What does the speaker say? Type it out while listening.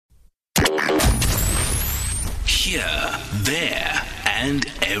Here, there, and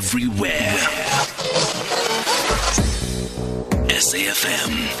everywhere.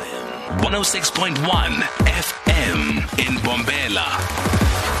 SAFM 106.1 FM in Bombela.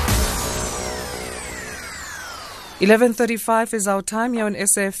 11:35 is our time here on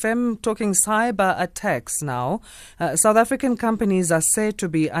SAFM, talking cyber attacks now. South African companies are said to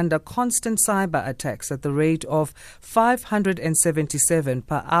be under constant cyber attacks at the rate of 577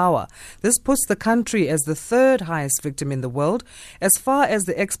 per hour. This puts the country as the third highest victim in the world. As far as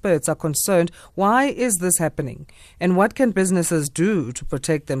the experts are concerned, why is this happening? And what can businesses do to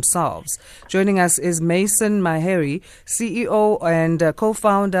protect themselves? Joining us is Maeson Maherry, CEO and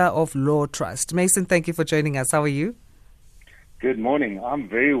co-founder of LAWtrust. Maeson, thank you for joining us. How are you? Good morning. I'm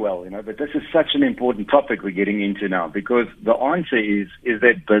very well, but this is such an important topic we're getting into now, because the answer is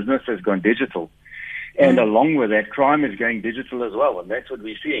that business has gone digital. And along with that, crime is going digital as well, and that's what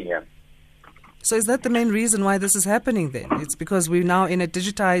we're seeing here. So is that the main reason why this is happening then? It's because we're now in a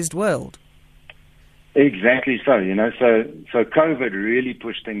digitized world. Exactly so, So COVID really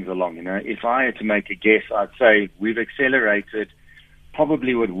pushed things along, If I had to make a guess, I'd say we've accelerated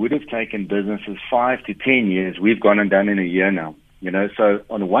probably what would have taken businesses 5 to 10 years, we've gone and done in a year now. So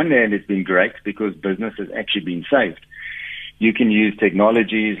on one hand, it's been great because business has actually been saved. You can use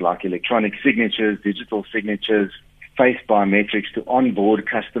technologies like electronic signatures, digital signatures, face biometrics to onboard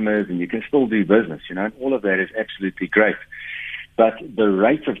customers, and you can still do business, and all of that is absolutely great. But the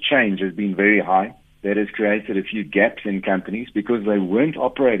rate of change has been very high. That has created a few gaps in companies because they weren't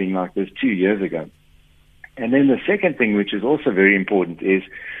operating like this 2 years ago. And then the second thing, which is also very important, is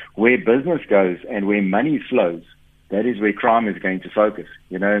where business goes and where money flows, that is where crime is going to focus,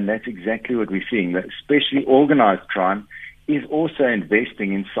 and that's exactly what we're seeing, that especially organized crime is also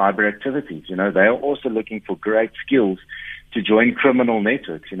investing in cyber activities. They are also looking for great skills to join criminal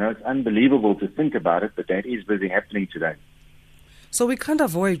networks. It's unbelievable to think about it, but that is busy happening today. So we can't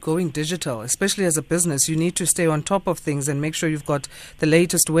avoid going digital, especially as a business. You need to stay on top of things and make sure you've got the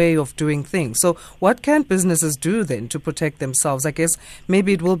latest way of doing things. So what can businesses do then to protect themselves? I guess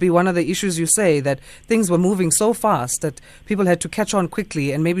maybe it will be one of the issues you say, that things were moving so fast that people had to catch on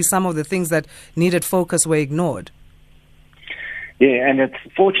quickly, and maybe some of the things that needed focus were ignored. Yeah, and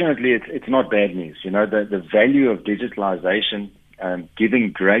fortunately it's not bad news. The value of digitalization,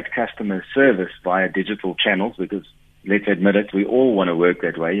 giving great customer service via digital channels, because let's admit it, we all want to work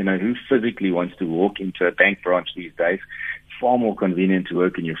that way. Who physically wants to walk into a bank branch these days? It's far more convenient to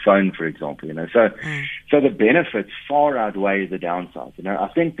work on your phone, for example, So the benefits far outweigh the downside. I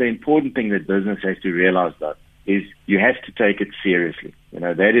think the important thing that business has to realize, though, is you have to take it seriously.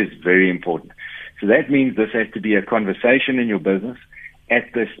 That is very important. So that means this has to be a conversation in your business.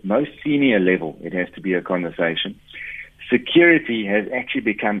 At this most senior level, it has to be a conversation. Security has actually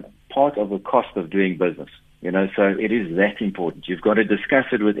become part of the cost of doing business. So it is that important. You've got to discuss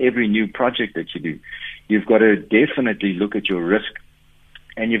it with every new project that you do. You've got to definitely look at your risk,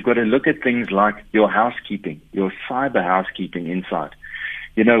 and you've got to look at things like your housekeeping, your cyber housekeeping inside.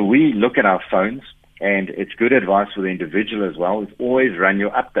 We look at our phones, and it's good advice for the individual as well, is always run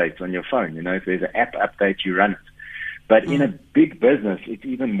your updates on your phone. If there's an app update, you run it. But in a big business, it's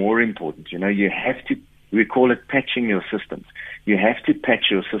even more important. You have to, we call it patching your systems. You have to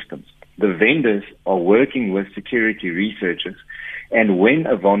patch your systems. The vendors are working with security researchers, and when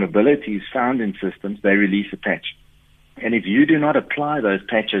a vulnerability is found in systems, they release a patch. And if you do not apply those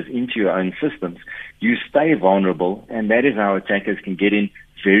patches into your own systems, you stay vulnerable, and that is how attackers can get in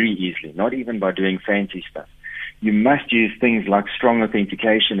very easily, not even by doing fancy stuff. You must use things like strong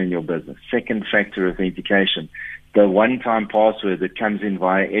authentication in your business, second factor authentication, the one-time password that comes in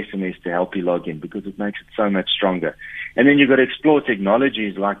via SMS to help you log in, because it makes it so much stronger. And then you've got to explore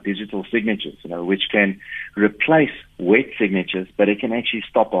technologies like digital signatures, which can replace wet signatures, but it can actually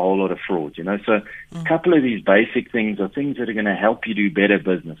stop a whole lot of fraud, So a couple of these basic things are things that are going to help you do better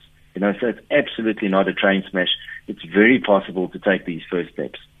business, So it's absolutely not a train smash. It's very possible to take these first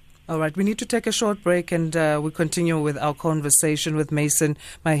steps. All right, we need to take a short break, and we continue with our conversation with Maeson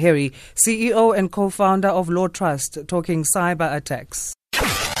Maherry, CEO and co-founder of LAWtrust, talking cyber attacks.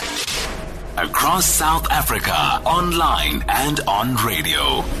 Across South Africa, online and on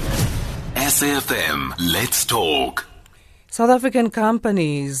radio. SAFM, let's talk. South African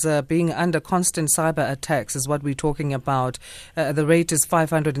companies being under constant cyber attacks is what we're talking about. The rate is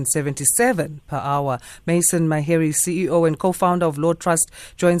 577 per hour. Maeson Maherry, CEO and co-founder of LAWtrust,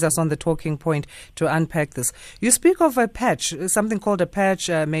 joins us on the talking point to unpack this. You speak of a patch, something called a patch,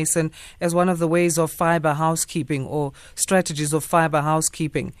 Maeson, as one of the ways of fiber housekeeping or strategies of fiber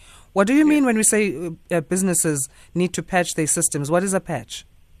housekeeping. What do you mean when we say businesses need to patch their systems? What is a patch?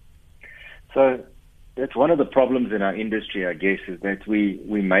 So That's one of the problems in our industry, I guess, is that we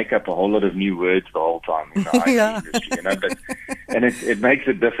make up a whole lot of new words the whole time in the IT industry, and it makes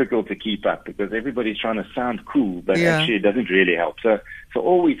it difficult to keep up because everybody's trying to sound cool, but actually it doesn't really help. So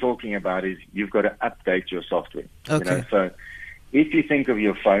all we're talking about is you've got to update your software. Okay. So if you think of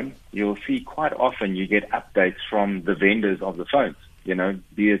your phone, you'll see quite often you get updates from the vendors of the phones,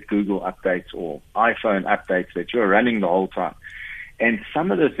 be it Google updates or iPhone updates that you're running the whole time. And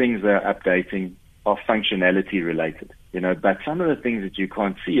some of the things they're updating are functionality related, but some of the things that you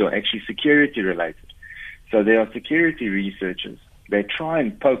can't see are actually security related. So there are security researchers. They try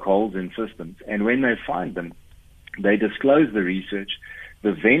and poke holes in systems, and when they find them, they disclose the research.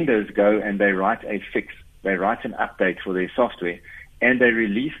 The vendors go and they write a fix. They write an update for their software, and they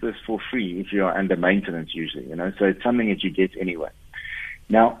release this for free if you are under maintenance usually, so it's something that you get anyway.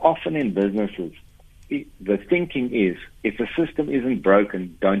 Now, often in businesses, the thinking is if a system isn't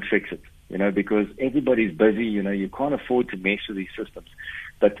broken, don't fix it. Because everybody's busy, you can't afford to mess with these systems.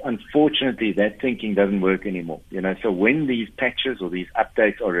 But unfortunately, that thinking doesn't work anymore. So when these patches or these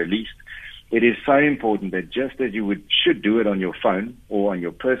updates are released, it is so important that just as you should do it on your phone or on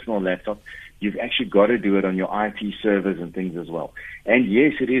your personal laptop, you've actually got to do it on your IT servers and things as well. And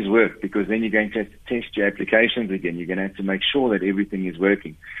yes, it is work because then you're going to have to test your applications again. You're going to have to make sure that everything is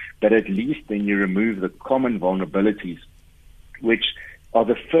working. But at least then you remove the common vulnerabilities, which are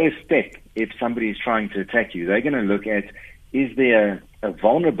the first step if somebody is trying to attack you. They're going to look at, is there a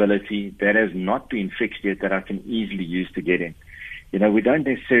vulnerability that has not been fixed yet that I can easily use to get in? We don't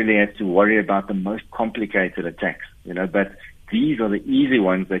necessarily have to worry about the most complicated attacks, but these are the easy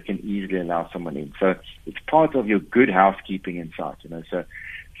ones that can easily allow someone in. So it's part of your good housekeeping inside, So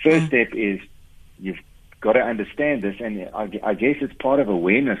first step is you've got to understand this, and I guess it's part of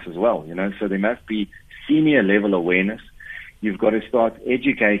awareness as well, So there must be senior level awareness. You've got to start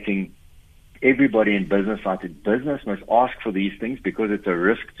educating everybody in business. Business must ask for these things because it's a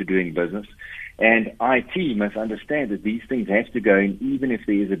risk to doing business. And IT must understand that these things have to go in even if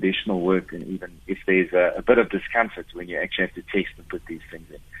there is additional work and even if there's a bit of discomfort when you actually have to test and put these things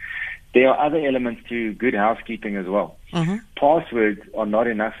in. There are other elements to good housekeeping as well. Mm-hmm. Passwords are not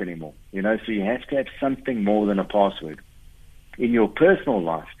enough anymore. So you have to have something more than a password. In your personal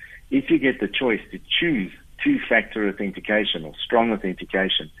life, if you get the choice to choose two-factor authentication or strong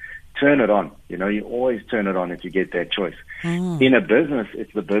authentication, turn it on. You always turn it on if you get that choice. In a business,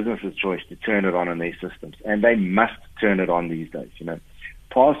 it's the business's choice to turn it on in their systems, and they must turn it on these days.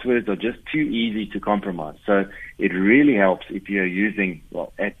 Passwords are just too easy to compromise. So it really helps if you're using,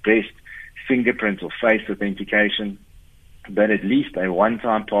 at best, fingerprint or face authentication, but at least a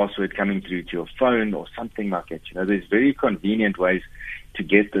one-time password coming through to your phone or something like that. There's very convenient ways to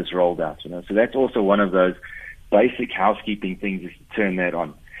get this rolled out. So that's also one of those basic housekeeping things, is to turn that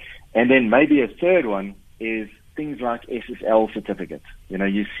on. And then maybe a third one is things like SSL certificates.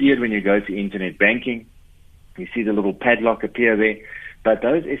 You see it when you go to internet banking. You see the little padlock appear there. But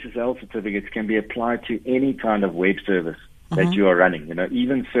those SSL certificates can be applied to any kind of web service that you are running,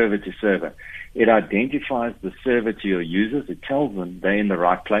 even server to server. It identifies the server to your users. It tells them they're in the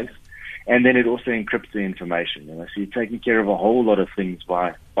right place. And then it also encrypts the information. So you're taking care of a whole lot of things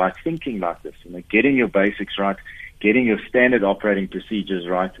by thinking like this. Getting your basics right, getting your standard operating procedures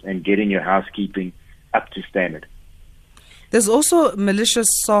right, and getting your housekeeping up to standard. There's also malicious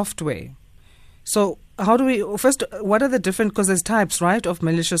software. So how do we, first, what are the different, because there's types, right, of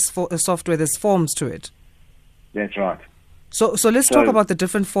malicious software, there's forms to it. That's right. So let's talk about the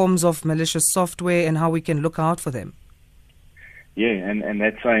different forms of malicious software and how we can look out for them. Yeah, and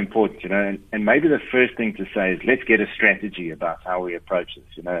that's so important, and maybe the first thing to say is let's get a strategy about how we approach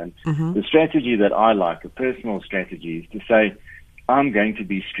this, and the strategy that I like, a personal strategy, is to say, I'm going to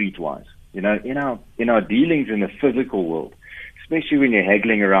be streetwise. In our dealings in the physical world, especially when you're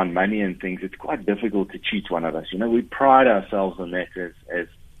haggling around money and things, it's quite difficult to cheat one of us. We pride ourselves on that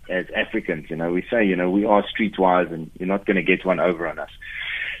as Africans. We say, we are streetwise and you're not going to get one over on us.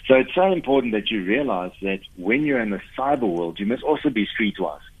 So it's so important that you realize that when you're in the cyber world, you must also be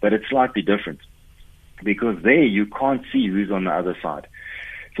streetwise, but it's slightly different because there you can't see who's on the other side.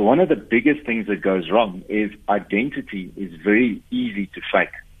 So one of the biggest things that goes wrong is identity is very easy to fake.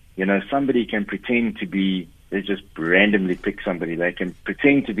 Somebody can pretend to be, they just randomly pick somebody. They can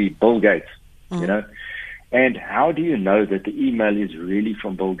pretend to be Bill Gates, and how do you know that the email is really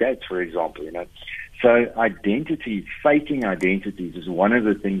from Bill Gates, for example, So faking identities is one of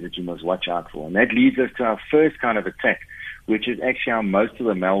the things that you must watch out for. And that leads us to our first kind of attack, which is actually how most of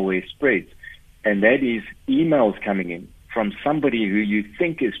the malware spreads. And that is emails coming in from somebody who you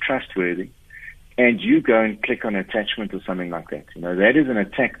think is trustworthy, and you go and click on an attachment or something like that. That is an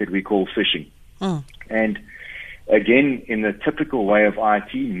attack that we call phishing. And again, in the typical way of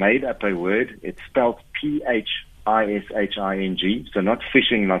IT, made up a word. It's spelled Phishing, so not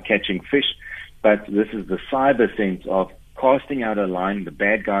fishing like catching fish, but this is the cyber sense of casting out a line. The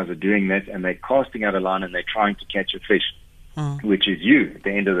bad guys are doing that, and they're casting out a line and they're trying to catch a fish, which is you at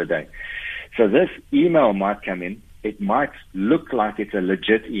the end of the day. So this email might come in. It might look like it's a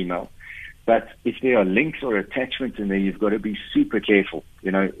legit email, but if there are links or attachments in there, you've got to be super careful.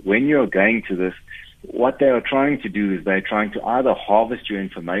 When you're going to this, what they are trying to do is they're trying to either harvest your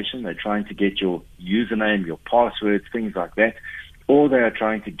information, they're trying to get your username, your passwords, things like that, or they are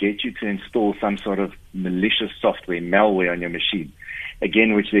trying to get you to install some sort of malicious software, malware on your machine,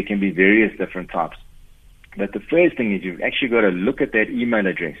 again, which there can be various different types. But the first thing is you've actually got to look at that email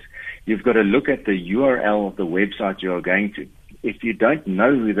address. You've got to look at the URL of the website you're going to. If you don't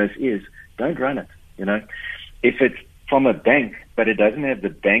know who this is, don't run it. If it's from a bank, but it doesn't have the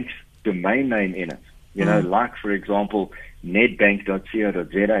bank's domain name in it, like, for example,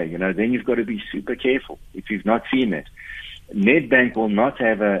 nedbank.co.za, then you've got to be super careful if you've not seen that. Nedbank will not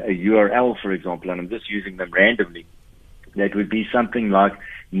have a URL, for example, and I'm just using them randomly. That would be something like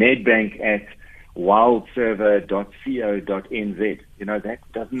nedbank@wildserver.co.nz. That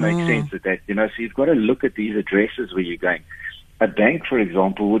doesn't make sense with that. So you've got to look at these addresses where you're going. A bank, for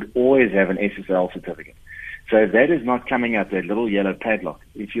example, would always have an SSL certificate. So if that is not coming up, that little yellow padlock,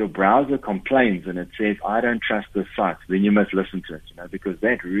 if your browser complains and it says, I don't trust this site, then you must listen to it, because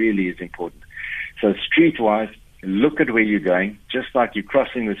that really is important. So streetwise, look at where you're going, just like you're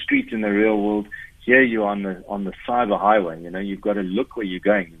crossing the street in the real world. Here you're on the cyber highway. You've got to look where you're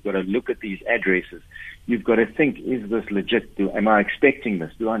going. You've got to look at these addresses. You've got to think, is this legit? Am I expecting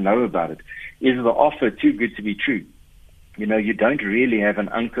this? Do I know about it? Is the offer too good to be true? You don't really have an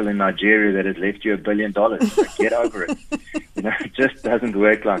uncle in Nigeria that has left you $1 billion. Get over it. It just doesn't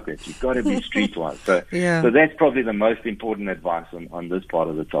work like that. You've got to be streetwise. So that's probably the most important advice on this part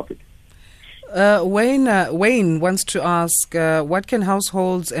of the topic. Wayne wants to ask, what can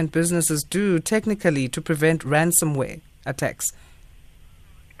households and businesses do technically to prevent ransomware attacks?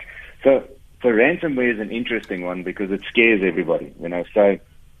 So ransomware is an interesting one because it scares everybody. So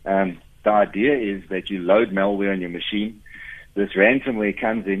the idea is that you load malware on your machine. This ransomware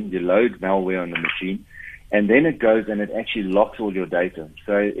comes in, you load malware on the machine, and then it goes and it actually locks all your data.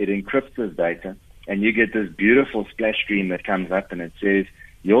 So it encrypts this data, and you get this beautiful splash screen that comes up, and it says,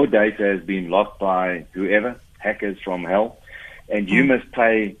 your data has been locked by whoever, hackers from hell, and you must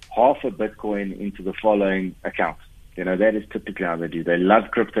pay half a Bitcoin into the following accounts. That is typically how they do. They love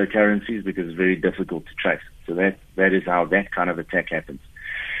cryptocurrencies because it's very difficult to trace. So that is how that kind of attack happens.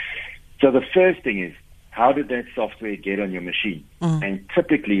 So the first thing is, how did that software get on your machine? And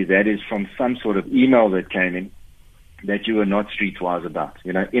typically that is from some sort of email that came in that you were not streetwise about.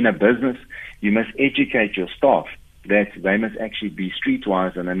 In a business, you must educate your staff that they must actually be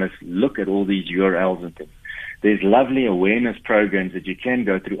streetwise and they must look at all these URLs and things. There's lovely awareness programs that you can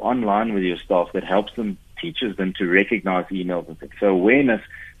go through online with your staff that teaches them to recognize emails and things. So awareness,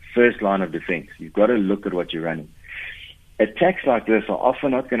 first line of defense. You've got to look at what you're running. Attacks like this are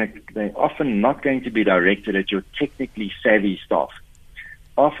often not going to be directed at your technically savvy staff.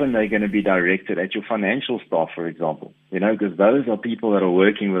 Often they're going to be directed at your financial staff, for example, because those are people that are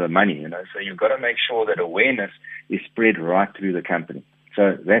working with the money, So you've got to make sure that awareness is spread right through the company.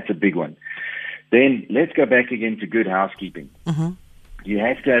 So that's a big one. Then let's go back again to good housekeeping. You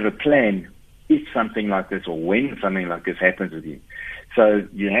have to have a plan if something like this or when something like this happens with you. So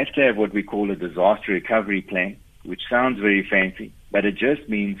you have to have what we call a disaster recovery plan, which sounds very fancy, but it just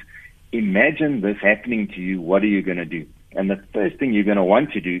means imagine this happening to you. What are you going to do? And the first thing you're going to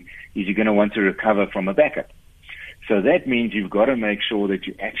want to do is you're going to want to recover from a backup. So that means you've got to make sure that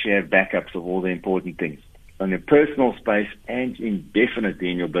you actually have backups of all the important things on your personal space and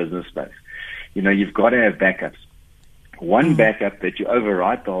definitely in your business space. You've got to have backups. One backup that you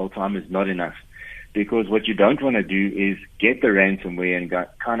overwrite the whole time is not enough, because what you don't want to do is get the ransomware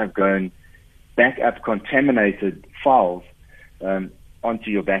and go and back up contaminated files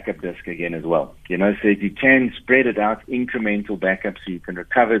onto your backup disk again as well. So if you can spread it out, incremental backups, so you can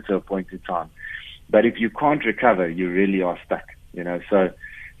recover to a point in time. But if you can't recover, you really are stuck.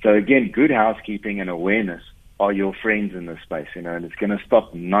 So again, good housekeeping and awareness are your friends in this space. And it's going to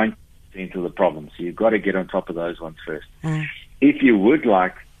stop 90% of the problems. So you've got to get on top of those ones first. If you would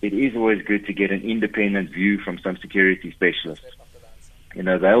like, it is always good to get an independent view from some security specialists.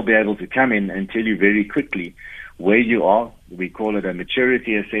 They'll be able to come in and tell you very quickly where you are. We call it a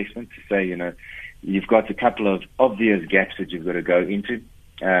maturity assessment to say, you've got a couple of obvious gaps that you've got to go into.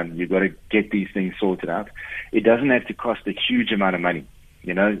 You've got to get these things sorted out. It doesn't have to cost a huge amount of money.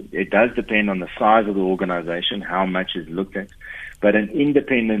 You know, it does depend on the size of the organization, how much is looked at. But an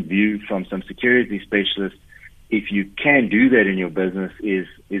independent view from some security specialists, if you can do that in your business, is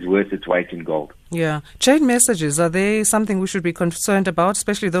worth its weight in gold. Yeah. Chain messages, are they something we should be concerned about,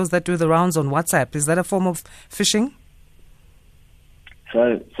 especially those that do the rounds on WhatsApp? Is that a form of phishing?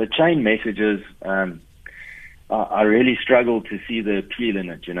 So chain messages, I really struggle to see the appeal in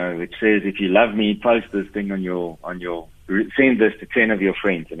it. You know, it says, if you love me, post this thing on your, send this to 10 of your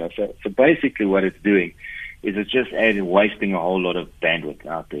friends. You know, so basically what it's doing is it's just wasting a whole lot of bandwidth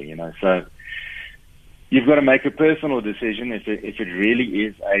out there. You know, so you've got to make a personal decision if it really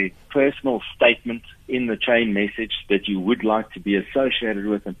is a personal statement in the chain message that you would like to be associated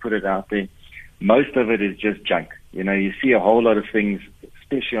with and put it out there. Most of it is just junk. You know, you see a whole lot of things,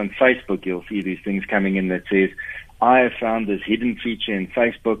 especially on Facebook, you'll see these things coming in that says, I have found this hidden feature in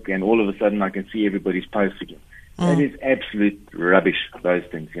Facebook, and all of a sudden I can see everybody's posts again. That is absolute rubbish, those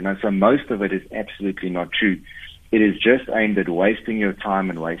things. You know, so most of it is absolutely not true. It is just aimed at wasting your time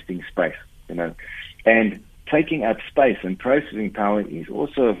and wasting space, you know. And taking up space and processing power is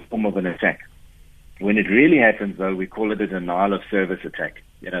also a form of an attack. When it really happens, though, we call it a denial of service attack.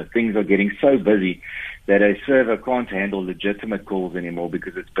 You know, things are getting so busy that a server can't handle legitimate calls anymore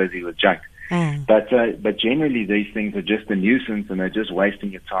because it's busy with junk. But generally, these things are just a nuisance, and they're just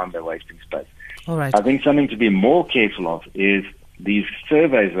wasting your time. They're wasting space. All right. I think something to be more careful of is these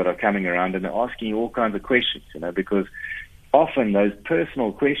surveys that are coming around, and they're asking you all kinds of questions, you know, because often those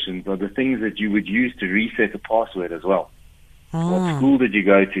personal questions are the things that you would use to reset a password as well. What school did you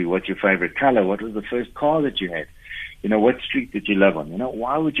go to? What's your favorite color? What was the first car that you had? You know, what street did you live on? You know,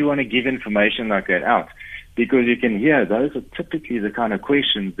 why would you want to give information like that out? Because you can hear those are typically the kind of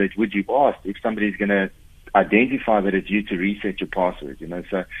questions that would you ask if somebody's going to identify that it's you to reset your password, you know.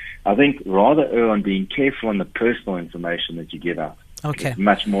 So I think rather err on being careful on the personal information that you give out. Okay. It's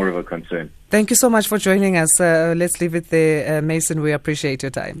much more of a concern. Thank you so much for joining us. Let's leave it there. Maeson, we appreciate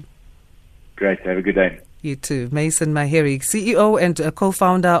your time. Great. Have a good day. You too. Maeson Maherry, CEO and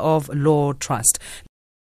co-founder of LAWtrust.